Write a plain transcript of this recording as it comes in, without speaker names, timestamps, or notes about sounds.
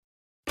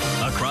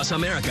across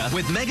America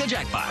with mega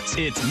jackpots.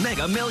 It's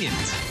Mega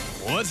Millions.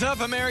 What's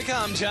up, America?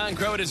 I'm John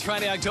Crow. It's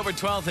Friday, October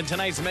 12th, and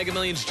tonight's Mega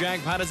Millions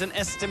jackpot is an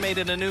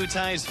estimated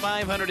annuitized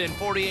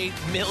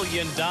 $548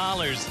 million.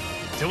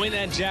 To win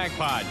that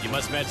jackpot, you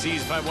must match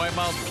these 5 white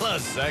balls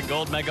plus that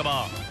gold mega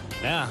ball.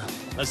 Now,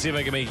 let's see if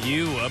I can make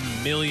you a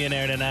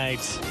millionaire tonight.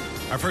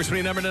 Our first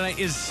winning number tonight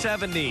is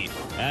 70.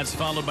 That's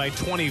followed by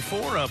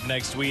 24. Up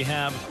next, we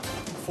have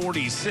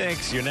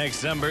 46. Your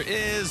next number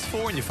is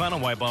 4. And your final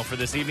white ball for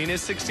this evening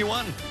is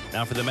 61.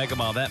 Now for the mega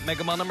ball. That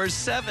mega ball number is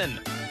 7.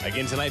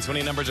 Again, tonight's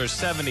winning numbers are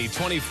 70,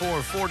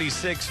 24,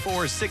 46,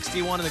 4,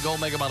 61, and the gold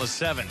mega ball is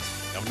 7.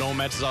 Now, if no one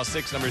matches all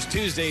 6 numbers,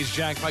 Tuesday's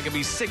jackpot could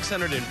be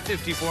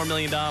 $654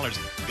 million.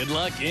 Good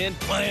luck and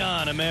play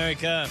on,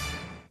 America.